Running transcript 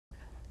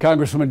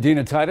Congresswoman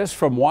Dina Titus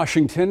from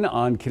Washington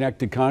on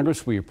Connected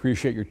Congress. We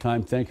appreciate your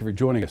time. Thank you for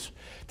joining us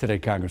today,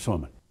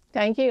 Congresswoman.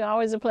 Thank you.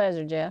 Always a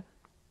pleasure, Jeff.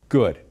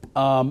 Good.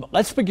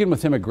 Let's begin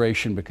with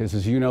immigration because,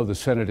 as you know, the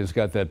Senate has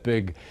got that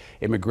big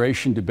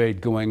immigration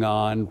debate going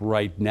on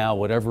right now.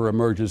 Whatever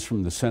emerges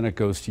from the Senate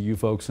goes to you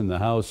folks in the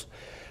House.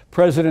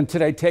 President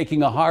today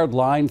taking a hard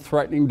line,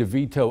 threatening to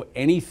veto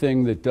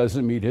anything that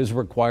doesn't meet his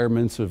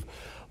requirements of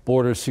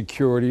border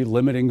security,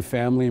 limiting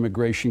family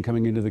immigration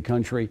coming into the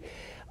country.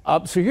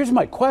 So here's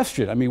my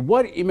question. I mean,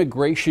 what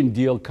immigration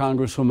deal,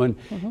 Congresswoman,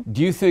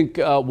 do you think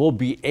will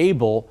be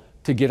able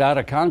to get out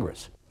of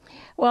Congress?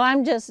 Well,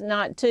 I'm just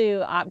not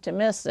too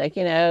optimistic.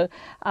 You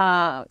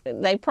know,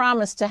 they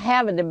promised to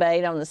have a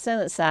debate on the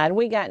Senate side.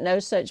 We got no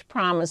such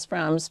promise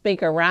from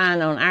Speaker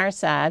Ryan on our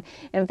side.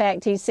 In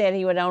fact, he said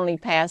he would only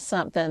pass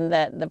something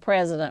that the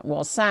president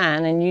will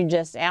sign, and you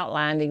just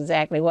outlined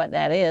exactly what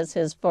that is,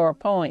 his 4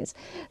 points.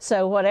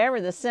 So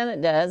whatever the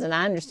Senate does, and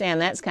I understand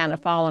that's kind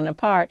of falling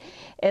apart,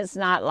 it's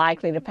not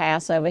likely to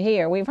pass over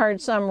here. We've heard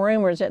some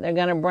rumors that they're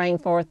going to bring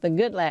forth the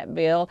Goodlatte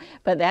bill,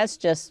 but that's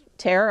just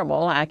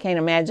terrible. I can't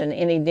imagine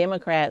any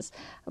Democrats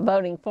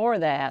voting for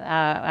that.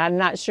 I'm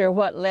not sure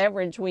what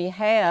leverage we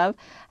have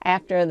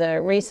after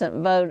the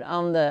recent vote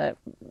on the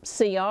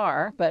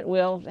CR, but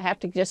we'll have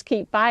to just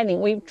keep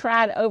fighting. We've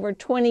tried over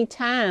 20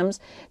 times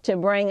to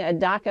bring a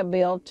DACA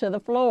bill to the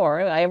floor.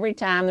 Every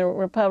time the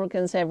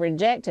Republicans have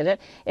rejected it.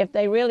 If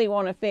they really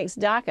want to fix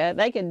DACA,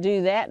 they could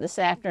do that this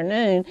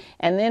afternoon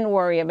and then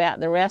worry about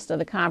the rest of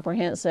the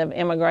comprehensive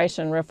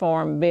immigration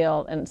reform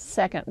bill and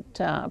second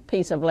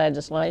piece of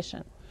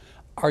legislation.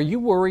 Are you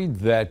worried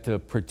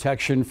that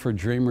protection for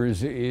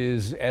Dreamers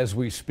is, as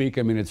we speak,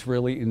 I mean, it's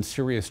really in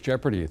serious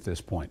jeopardy at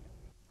this point?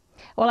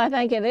 Well, I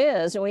think it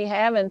is. We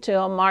have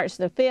until March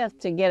the 5th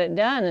to get it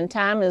done, and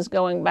time is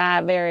going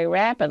by very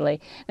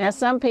rapidly. Now,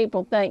 some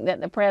people think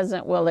that the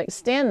president will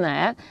extend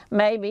that,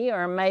 maybe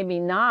or maybe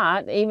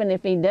not. Even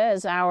if he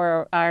does,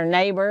 our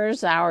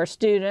neighbors, our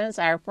students,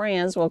 our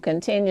friends will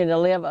continue to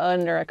live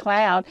under a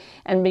cloud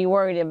and be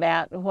worried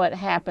about what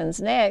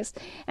happens next.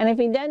 And if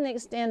he doesn't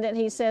extend it,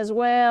 he says,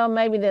 well,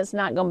 maybe that's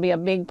not going to be a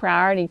big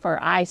priority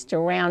for ICE to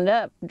round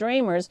up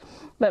Dreamers.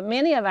 But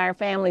many of our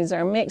families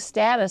are mixed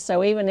status,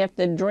 so even if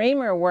the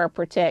Dreamer were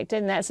protected,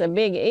 and that's a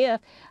big if,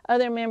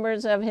 other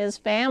members of his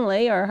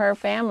family or her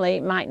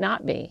family might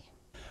not be.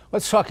 I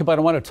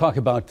want to talk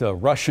about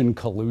Russian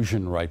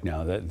collusion right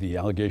now, the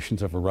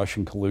allegations of a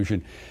Russian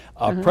collusion.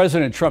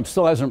 President Trump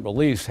still hasn't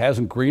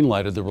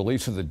greenlighted the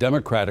release of the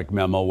Democratic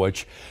memo,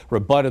 which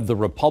rebutted the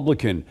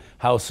Republican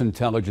House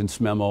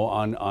Intelligence memo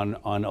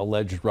on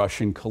alleged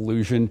Russian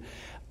collusion.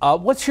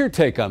 What's your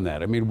take on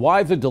that? I mean,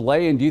 why the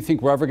delay, and do you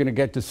think we're ever going to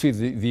get to see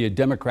the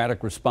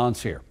Democratic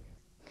response here?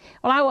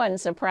 Well, I wasn't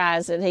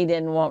surprised that he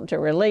didn't want to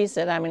release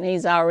it. I mean,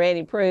 he's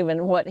already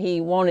proven what he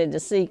wanted to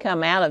see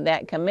come out of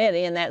that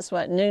committee, and that's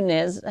what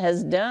Nunes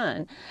has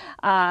done.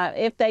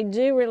 If they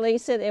do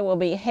release it, it will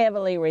be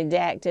heavily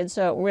redacted,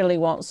 so it really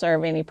won't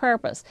serve any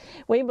purpose.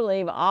 We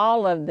believe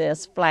all of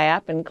this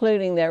flap,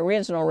 including the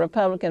original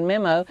Republican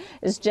memo,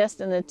 is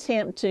just an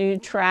attempt to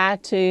try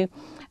to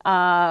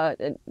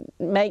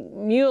make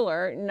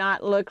Mueller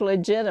not look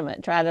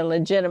legitimate, try to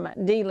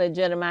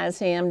delegitimize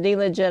him,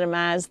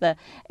 delegitimize the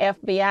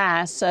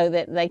FBI so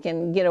that they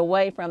can get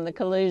away from the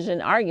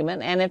collusion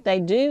argument. And if they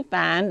do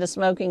find a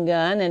smoking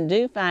gun and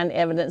do find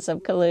evidence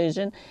of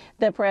collusion,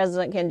 the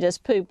president can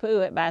just poo-poo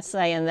it by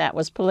saying that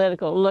was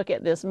political. Look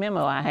at this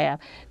memo I have.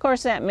 Of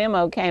course, that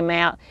memo came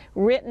out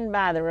written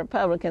by the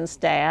Republican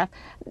staff,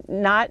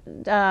 not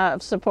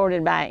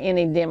supported by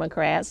any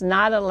Democrats,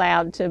 not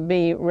allowed to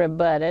be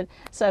rebutted.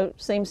 So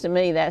it seems to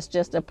me that's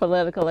just a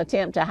political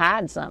attempt to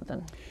hide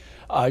something.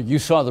 You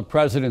saw the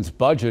president's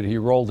budget. He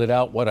rolled it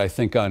out, I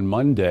think on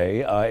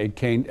Monday. It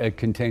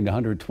contained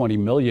 $120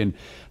 million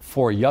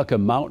for Yucca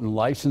Mountain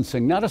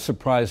licensing. Not a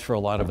surprise for a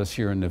lot of us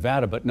here in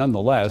Nevada, but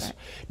nonetheless,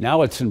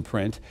 now it's in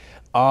print.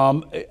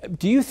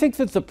 Do you think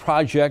that the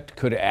project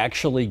could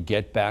actually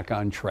get back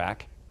on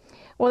track?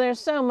 Well,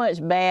 there's so much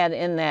bad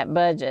in that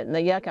budget, and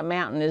the Yucca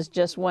Mountain is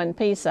just one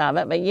piece of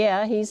it. But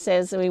yeah, he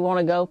says that we want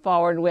to go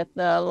forward with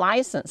the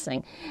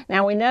licensing.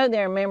 Now, we know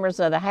there are members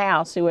of the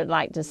House who would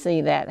like to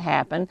see that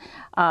happen,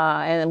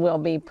 and will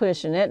be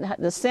pushing it.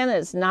 The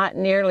Senate's not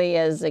nearly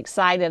as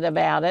excited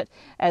about it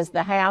as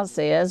the House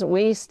is.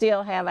 We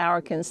still have our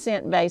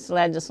consent-based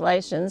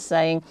legislation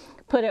saying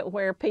put it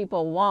where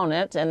people want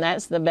it, and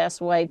that's the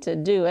best way to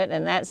do it,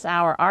 and that's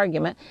our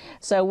argument.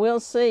 So we'll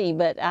see,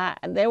 but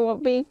there will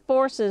be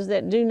forces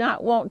that do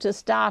not want to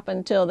stop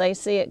until they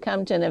see it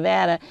come to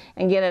Nevada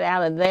and get it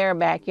out of their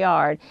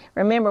backyard.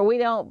 Remember, we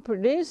don't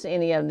produce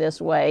any of this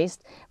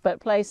waste, but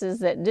places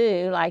that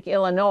do, like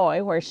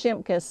Illinois, where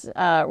Shimkus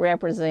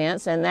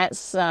represents, and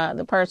that's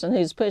the person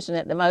who's pushing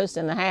it the most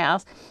in the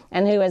House,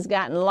 and who has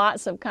gotten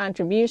lots of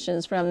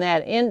contributions from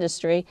that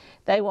industry,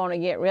 they want to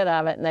get rid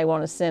of it, and they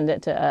want to send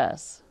it to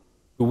us.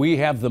 Do we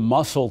have the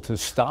muscle to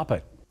stop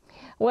it?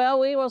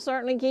 Well, we will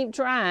certainly keep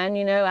trying.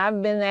 You know,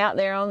 I've been out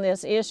there on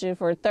this issue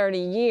for 30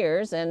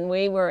 years, and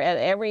we were at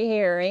every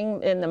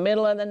hearing in the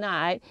middle of the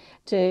night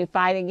to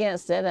fight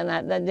against it,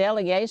 and the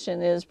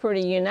delegation is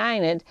pretty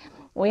united.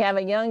 We have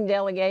a young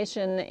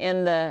delegation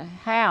in the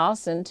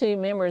House, and 2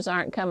 members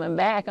aren't coming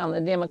back on the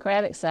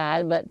Democratic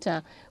side,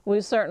 but we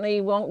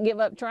certainly won't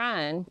give up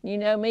trying. You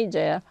know me,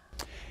 Jeff.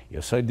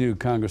 Yes, I do,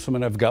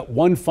 Congresswoman. I've got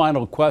one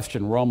final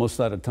question. We're almost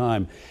out of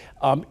time.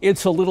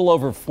 It's a little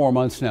over 4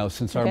 months now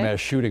since our mass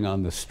shooting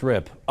on the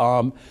Strip.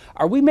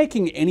 Are we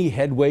making any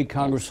headway,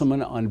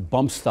 Congresswoman, on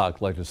bump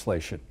stock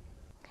legislation?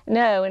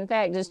 No, in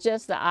fact, it's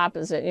just the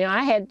opposite. You know,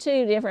 I had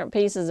 2 different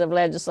pieces of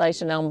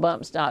legislation on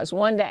bump stocks,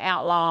 one to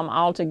outlaw them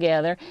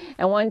altogether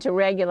and one to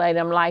regulate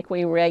them like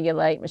we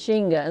regulate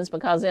machine guns,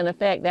 because in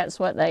effect that's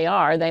what they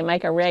are. They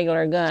make a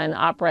regular gun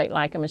operate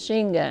like a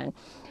machine gun.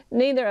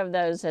 Neither of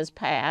those has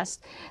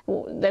passed.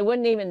 They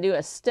wouldn't even do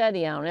a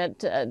study on it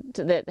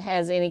that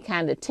has any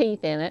kind of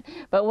teeth in it.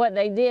 But what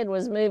they did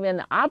was move in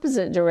the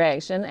opposite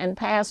direction and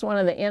pass one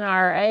of the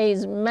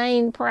NRA's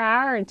main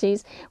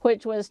priorities,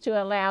 which was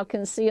to allow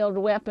concealed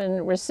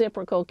weapon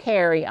reciprocal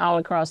carry all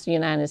across the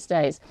United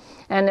States.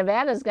 And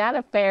Nevada's got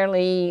a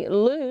fairly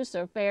loose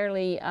or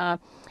fairly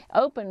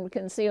open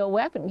concealed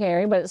weapon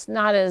carry, but it's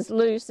not as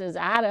loose as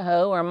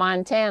Idaho or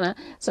Montana.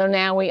 So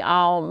now we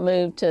all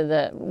move to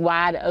the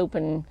wide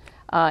open,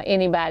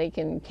 anybody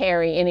can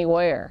carry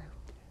anywhere.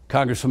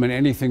 Congresswoman,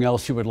 anything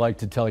else you would like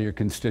to tell your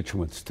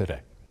constituents today?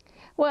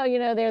 Well, you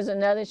know, there's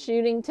another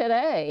shooting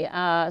today.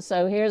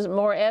 So here's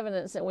more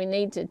evidence that we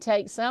need to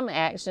take some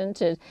action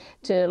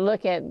to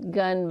look at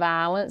gun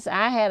violence.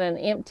 I had an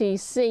empty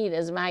seat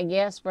as my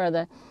guest for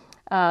the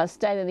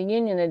State of the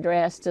Union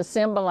address to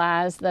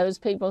symbolize those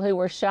people who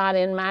were shot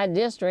in my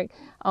district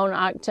on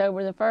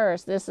October the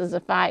 1st. This is a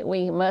fight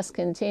we must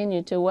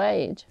continue to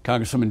wage.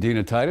 Congresswoman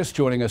Dina Titus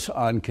joining us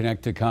on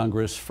Connect to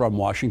Congress from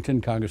Washington.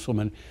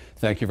 Congresswoman,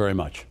 thank you very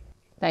much.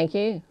 Thank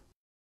you.